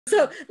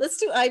So let's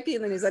do IP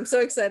in the news. I'm so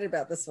excited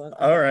about this one.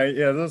 All right.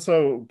 Yeah.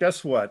 So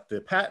guess what?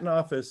 The Patent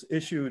Office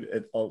issued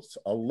its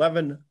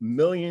 11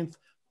 millionth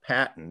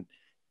patent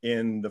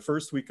in the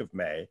first week of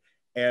May.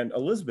 And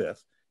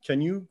Elizabeth,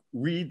 can you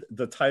read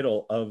the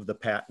title of the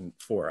patent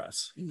for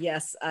us?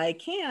 Yes, I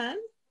can.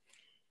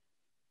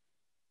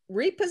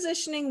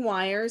 Repositioning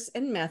wires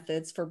and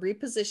methods for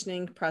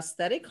repositioning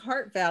prosthetic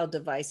heart valve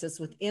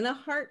devices within a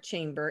heart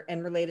chamber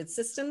and related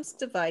systems,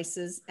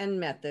 devices, and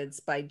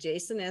methods by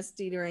Jason S.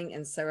 Dietering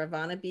and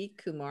Saravana B.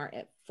 Kumar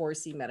at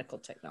 4C Medical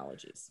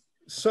Technologies.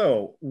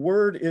 So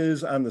word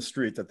is on the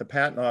street that the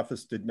Patent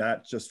Office did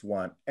not just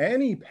want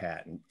any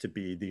patent to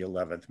be the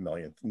 11th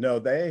millionth. No,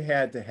 they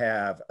had to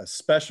have a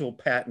special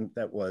patent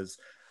that was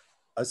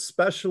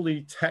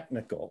especially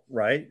technical,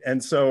 right?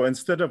 And so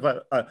instead of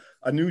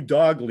a new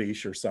dog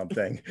leash or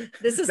something,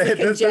 this is the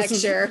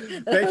conjecture.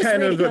 They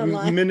kind of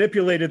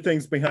manipulated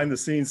things behind the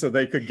scenes so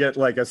they could get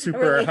like a super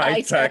really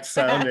high-tech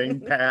sounding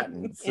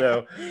patent.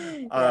 So,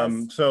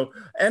 yes. So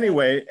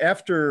anyway,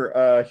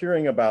 after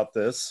hearing about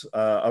this,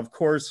 of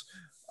course,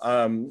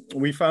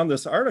 we found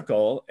this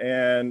article,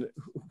 and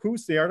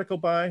who's the article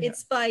by?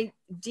 It's by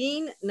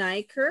Dean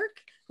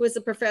Nykirk, who is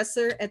a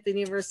professor at the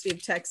University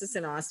of Texas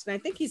in Austin. I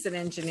think he's an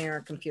engineer,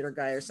 a computer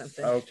guy or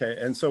something. Okay,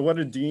 and so what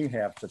did Dean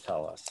have to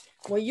tell us?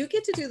 Well, you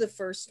get to do the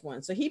first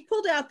one. So he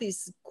pulled out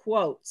these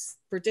quotes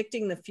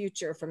predicting the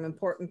future from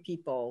important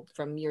people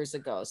from years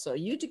ago. So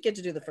you get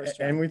to do the first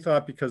one. And we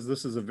thought, because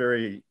this is a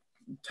very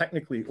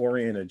technically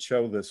oriented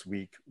show this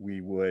week, we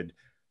would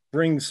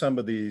bring some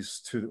of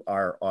these to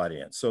our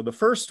audience. So the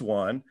first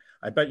one,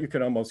 I bet you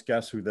could almost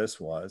guess who this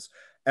was.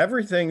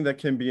 Everything that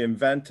can be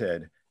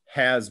invented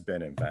has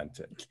been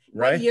invented,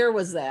 right? What year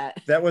was that?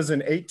 That was in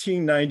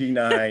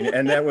 1899,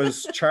 and that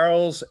was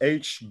Charles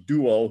H.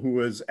 Duell, who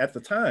was at the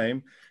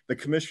time the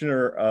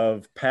commissioner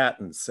of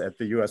patents at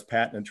the U.S.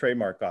 Patent and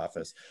Trademark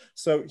Office.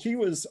 So he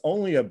was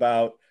only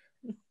about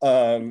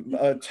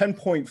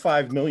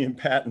 10.5 million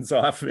patents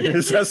off in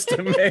his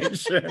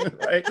estimation,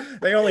 right?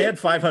 They only had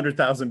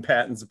 500,000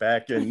 patents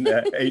back in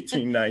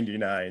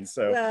 1899,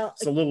 so well,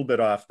 it's a little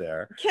bit off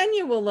there.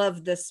 Kenya will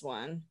love this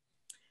one.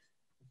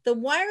 The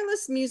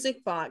wireless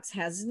music box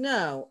has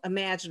no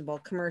imaginable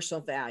commercial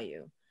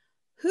value.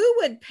 Who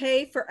would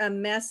pay for a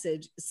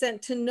message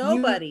sent to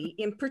nobody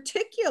in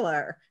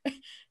particular?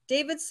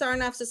 David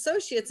Sarnoff's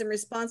associates in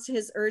response to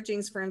his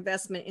urgings for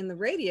investment in the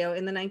radio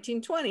in the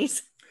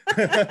 1920s.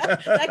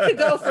 That could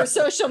go for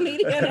social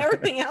media and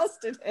everything else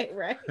today,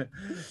 right?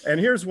 And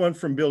here's one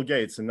from Bill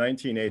Gates in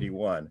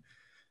 1981.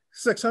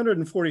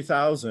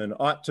 640,000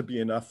 ought to be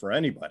enough for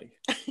anybody.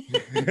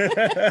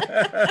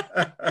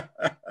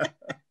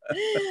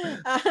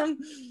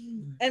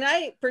 And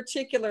I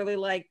particularly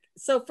like,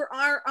 so for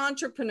our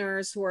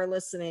entrepreneurs who are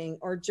listening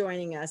or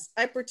joining us,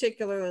 I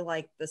particularly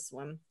like this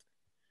one.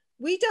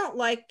 We don't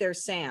like their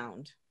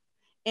sound,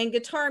 and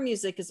guitar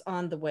music is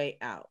on the way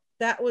out.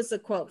 That was a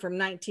quote from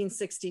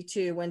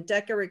 1962 when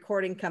Decca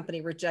Recording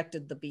Company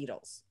rejected the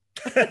Beatles.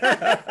 So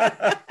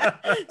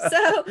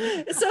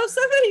if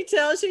somebody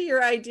tells you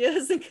your idea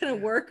isn't going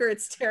to work or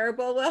it's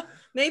terrible, well,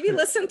 maybe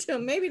listen to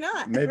them, maybe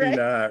not. Maybe right?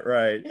 not,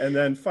 right. And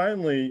then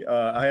finally,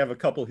 I have a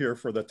couple here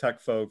for the tech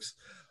folks.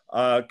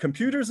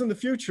 Computers in the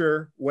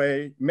future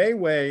may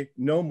weigh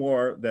no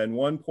more than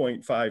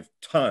 1.5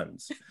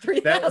 tons.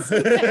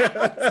 3,000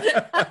 pounds.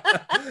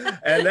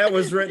 And that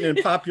was written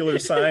in Popular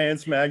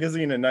Science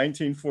magazine in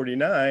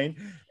 1949.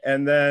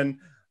 And then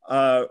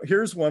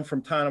here's one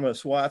from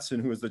Thomas Watson,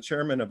 who is the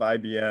chairman of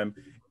IBM.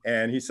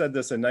 And he said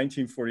this in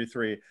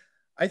 1943,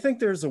 I think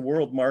there's a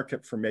world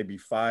market for maybe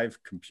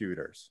 5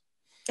 computers.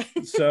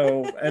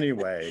 So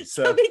anyway,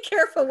 so be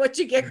careful what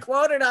you get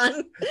quoted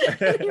on.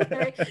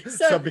 Anyway,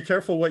 so be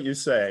careful what you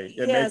say.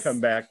 It may come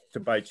back to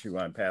bite you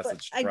on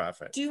passage to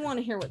profit. I do want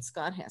to hear what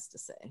Scott has to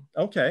say.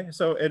 Okay,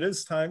 so it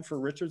is time for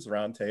Richard's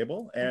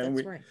Roundtable, and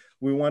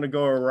we want to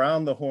go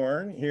around the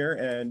horn here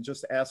and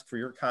just ask for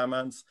your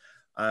comments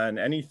on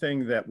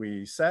anything that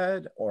we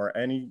said or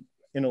any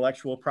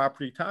intellectual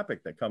property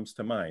topic that comes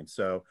to mind.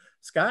 So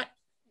Scott,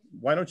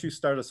 why don't you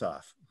start us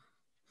off?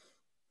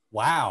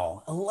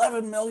 Wow,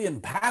 11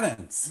 million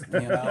patents,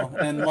 you know,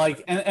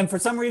 and for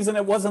some reason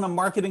it wasn't a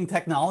marketing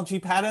technology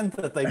patent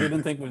that they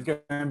didn't think was going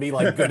to be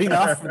like good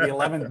enough for the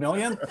 11th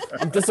million.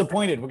 I'm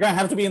disappointed. We're going to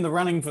have to be in the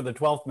running for the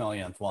 12th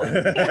millionth one.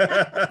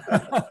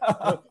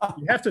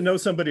 You have to know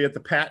somebody at the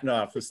patent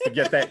office to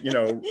get that, you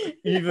know,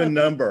 even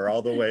number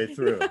all the way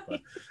through.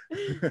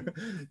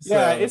 So,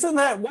 yeah, isn't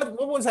that,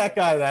 what was that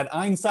guy, that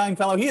Einstein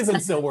fellow? He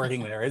isn't still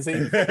working there, is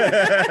he?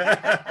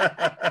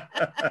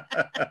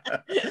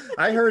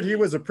 I heard he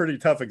was a pretty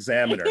tough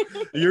examiner.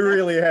 You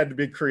really had to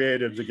be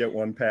creative to get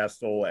one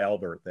past old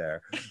Albert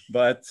there.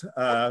 But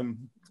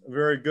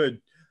very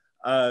good.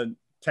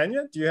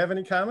 Kenya, do you have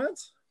any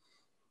comments?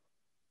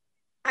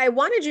 I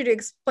wanted you to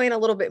explain a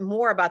little bit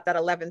more about that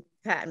 11th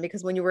patent,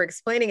 because when you were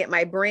explaining it,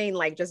 my brain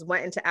like just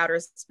went into outer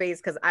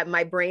space, because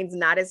my brain's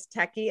not as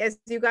techie as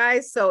you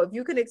guys. So if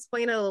you could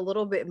explain it a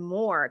little bit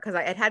more, because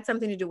it had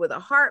something to do with a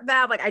heart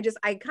valve. Like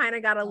I kind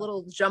of got a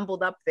little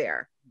jumbled up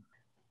there.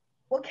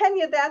 Well,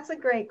 Kenya, that's a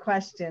great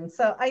question.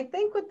 So I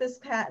think what this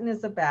patent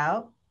is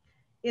about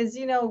is,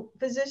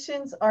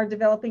 physicians are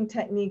developing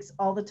techniques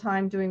all the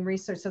time, doing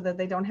research so that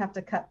they don't have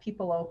to cut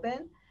people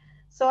open.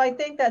 So I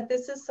think that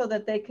this is so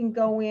that they can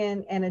go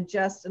in and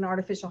adjust an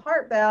artificial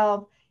heart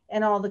valve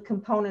and all the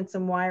components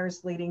and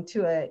wires leading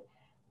to it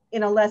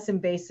in a less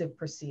invasive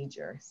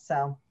procedure.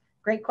 So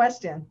great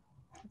question.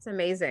 It's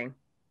amazing.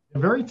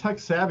 They're very tech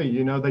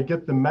savvy. They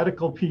get the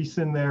medical piece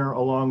in there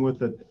along with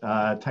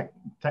the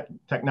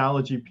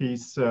technology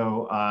piece.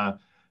 So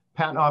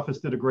Patent Office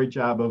did a great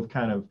job of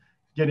kind of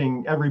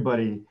getting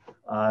everybody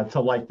to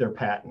like their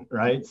patent,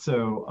 right?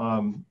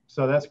 So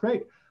so that's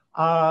great.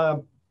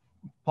 Paul,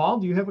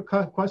 do you have a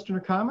question or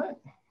comment?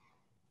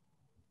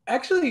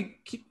 Actually,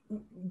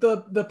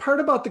 the part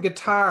about the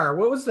guitar,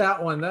 what was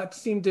that one? That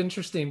seemed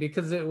interesting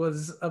because it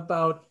was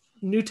about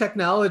new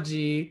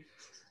technology.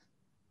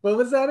 What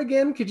was that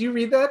again? Could you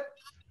read that?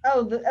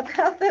 Oh,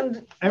 about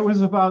them. It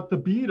was about the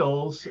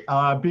Beatles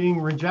being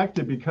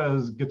rejected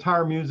because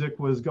guitar music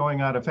was going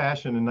out of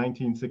fashion in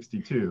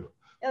 1962.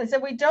 They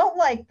said, we don't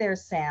like their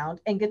sound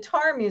and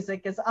guitar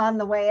music is on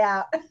the way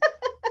out.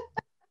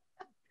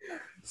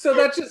 So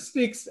that just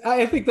speaks,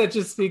 I think that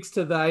just speaks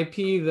to the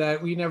IP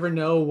that we never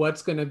know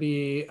what's going to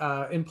be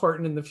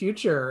important in the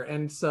future.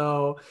 And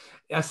so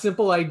a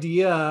simple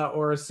idea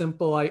or a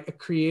simple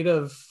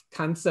creative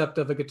concept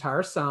of a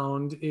guitar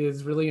sound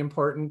is really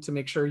important to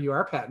make sure you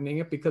are patenting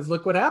it, because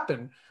look what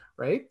happened,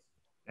 right?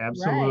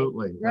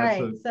 Absolutely.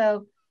 Right.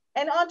 So,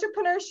 and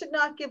entrepreneurs should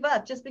not give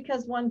up just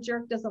because one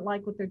jerk doesn't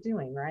like what they're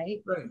doing,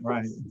 right?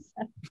 Right.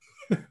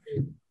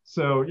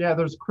 So yeah,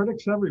 there's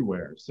critics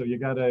everywhere. So you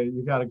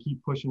gotta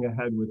keep pushing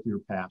ahead with your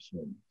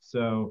passion.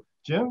 So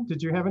Jim,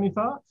 did you have any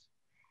thoughts?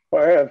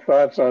 Well, I had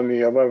thoughts on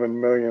the 11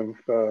 millionth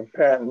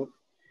patent.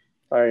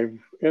 I've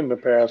in the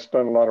past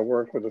done a lot of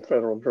work with the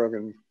Federal Drug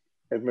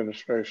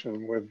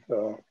Administration with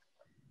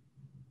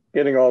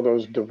getting all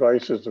those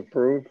devices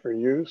approved for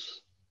use.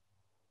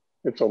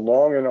 It's a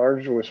long and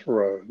arduous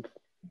road.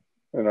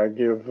 And I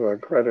give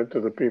credit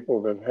to the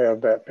people that have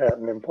that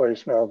patent in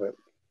place now, that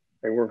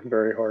they work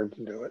very hard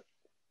to do it.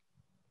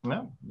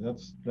 No,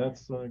 that's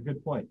a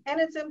good point. And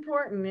it's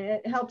important.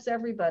 It helps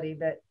everybody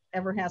that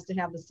ever has to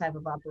have this type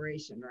of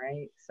operation,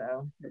 right?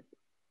 So.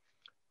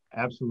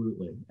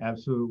 Absolutely.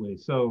 Absolutely.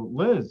 So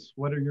Liz,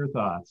 what are your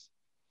thoughts?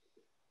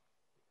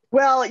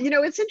 Well,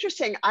 it's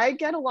interesting. I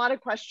get a lot of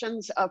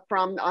questions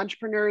from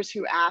entrepreneurs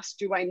who ask,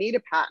 do I need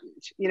a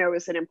patent?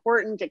 Is it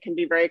important? It can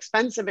be very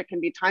expensive. It can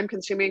be time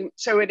consuming.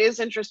 So it is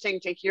interesting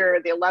to hear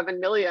the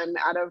 11 million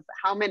out of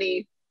how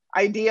many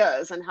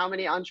ideas and how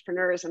many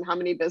entrepreneurs and how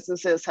many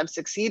businesses have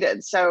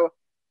succeeded. So,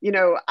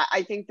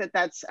 I think that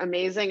that's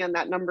amazing, and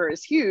that number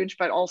is huge,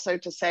 but also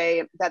to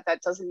say that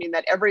that doesn't mean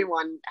that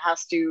everyone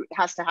has to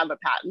have a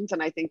patent.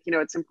 And I think,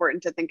 it's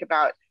important to think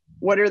about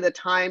what are the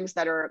times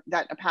that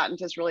a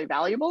patent is really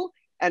valuable,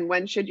 and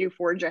when should you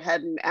forge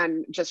ahead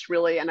and just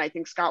really, and I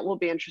think Scott will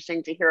be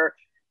interesting to hear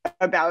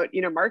about,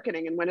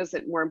 marketing, and when is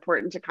it more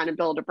important to kind of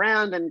build a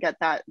brand and get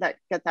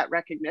that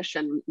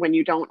recognition when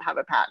you don't have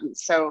a patent.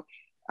 So,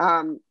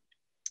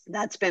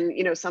 that's been,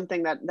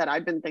 something that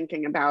I've been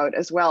thinking about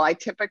as well. I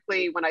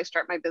typically, when I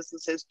start my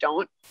businesses,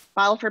 don't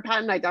file for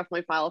patent. I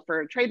definitely file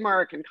for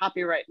trademark and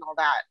copyright and all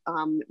that.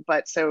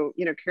 But so,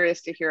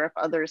 curious to hear if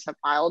others have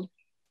filed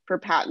for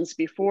patents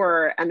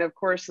before. And of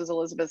course, as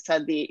Elizabeth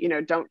said,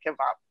 don't give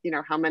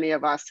up. How many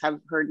of us have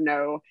heard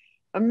no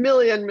a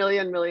million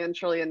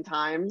trillion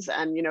times?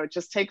 And, it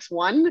just takes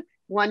one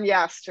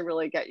yes to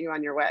really get you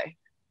on your way.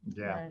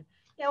 Yeah.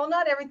 Yeah, well,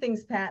 not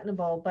everything's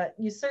patentable, but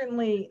you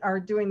certainly are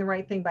doing the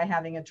right thing by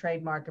having a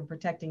trademark and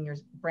protecting your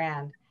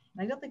brand.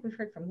 And I don't think we've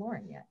heard from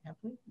Lauren yet, have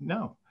we?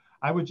 No.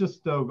 I would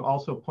just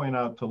also point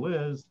out to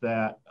Liz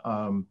that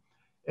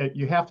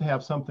you have to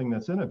have something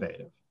that's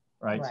innovative,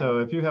 right? So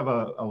if you have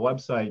a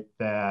website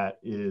that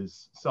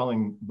is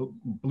selling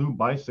blue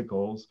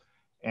bicycles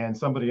and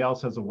somebody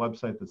else has a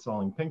website that's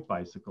selling pink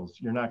bicycles,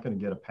 you're not going to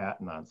get a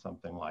patent on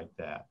something like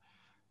that.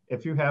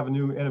 If you have a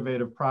new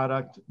innovative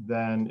product,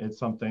 then it's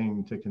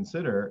something to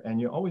consider. And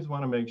you always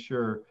want to make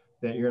sure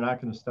that you're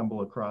not going to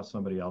stumble across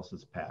somebody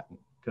else's patent,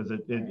 because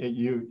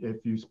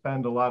if you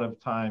spend a lot of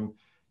time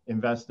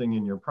investing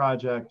in your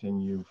project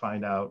and you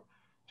find out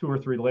 2 or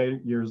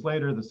 3 years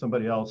later that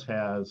somebody else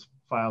has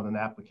filed an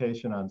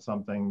application on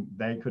something,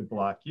 they could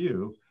block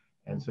you.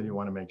 And so you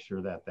want to make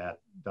sure that that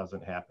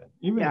doesn't happen,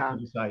 even if you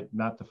decide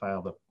not to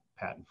file the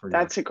patent for you.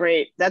 That's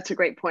a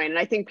great point. And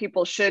I think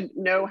people should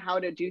know how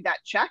to do that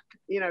check,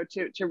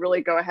 to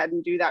really go ahead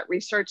and do that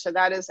research. So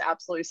that is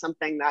absolutely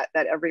something that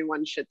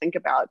everyone should think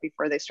about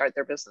before they start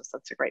their business.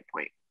 That's a great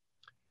point.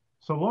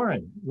 So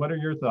Lauren, what are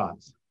your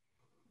thoughts?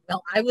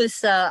 Well, I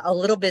was a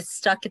little bit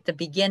stuck at the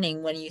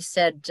beginning when you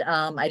said,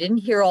 I didn't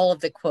hear all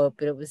of the quote,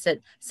 but it was that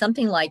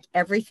something like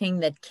everything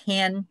that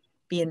can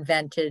be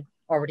invented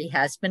already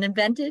has been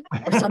invented,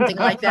 or something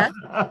like that.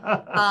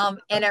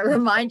 And it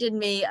reminded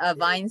me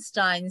of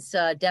Einstein's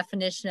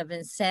definition of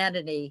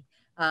insanity.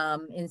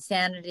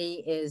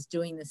 Insanity is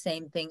doing the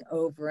same thing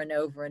over and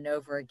over and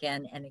over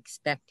again and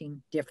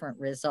expecting different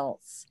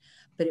results.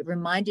 but it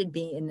reminded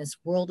me in this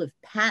world of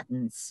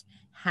patents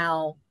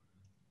how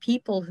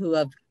people who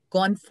have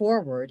gone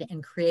forward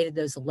and created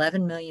those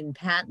 11 million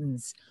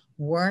patents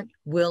weren't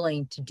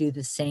willing to do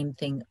the same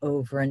thing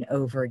over and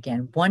over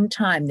again. One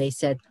time they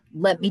said,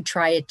 let me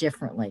try it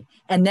differently,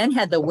 and then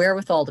had the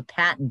wherewithal to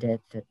patent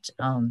it.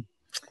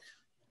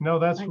 No,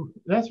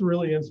 that's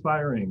really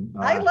inspiring.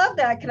 I love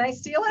that. Can I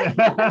steal it?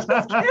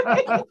 Just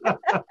kidding.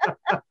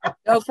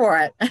 Go for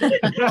it.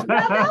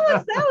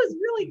 that was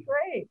really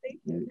great. Thank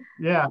you.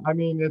 Yeah, I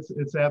mean,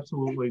 it's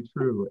absolutely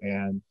true.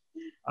 And,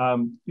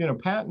 you know,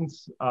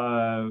 patents,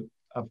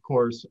 of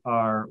course,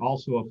 are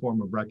also a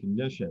form of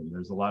recognition.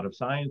 There's a lot of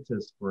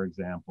scientists, for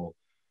example,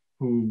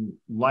 who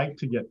like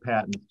to get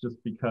patents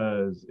just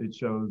because it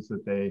shows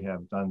that they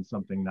have done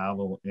something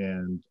novel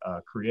and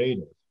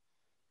creative.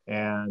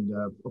 And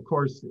of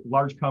course,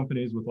 large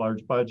companies with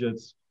large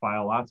budgets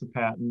file lots of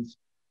patents.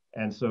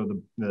 And so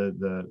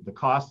the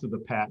cost of the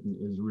patent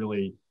is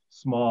really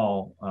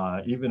small,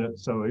 even if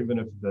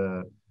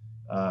the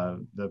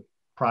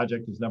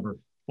project is never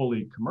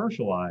fully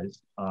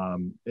commercialized,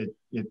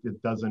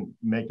 it doesn't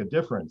make a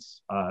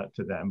difference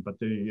to them, but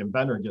the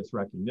inventor gets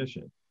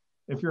recognition.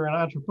 If you're an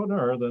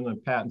entrepreneur, then the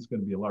patent's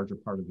going to be a larger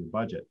part of your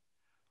budget,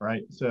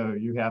 right? So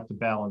you have to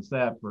balance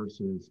that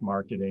versus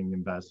marketing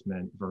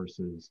investment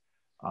versus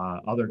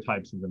other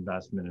types of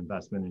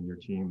investment in your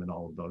team and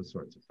all of those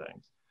sorts of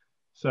things.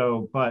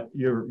 So, but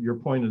your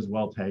point is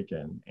well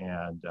taken,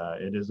 and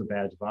it is a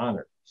badge of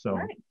honor. So, all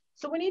right.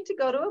 So we need to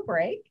go to a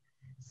break.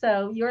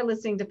 So you're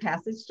listening to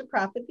Passage to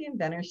Profit, the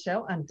Inventor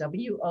Show on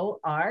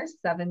WOR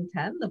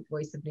 710, the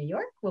Voice of New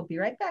York. We'll be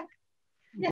right back.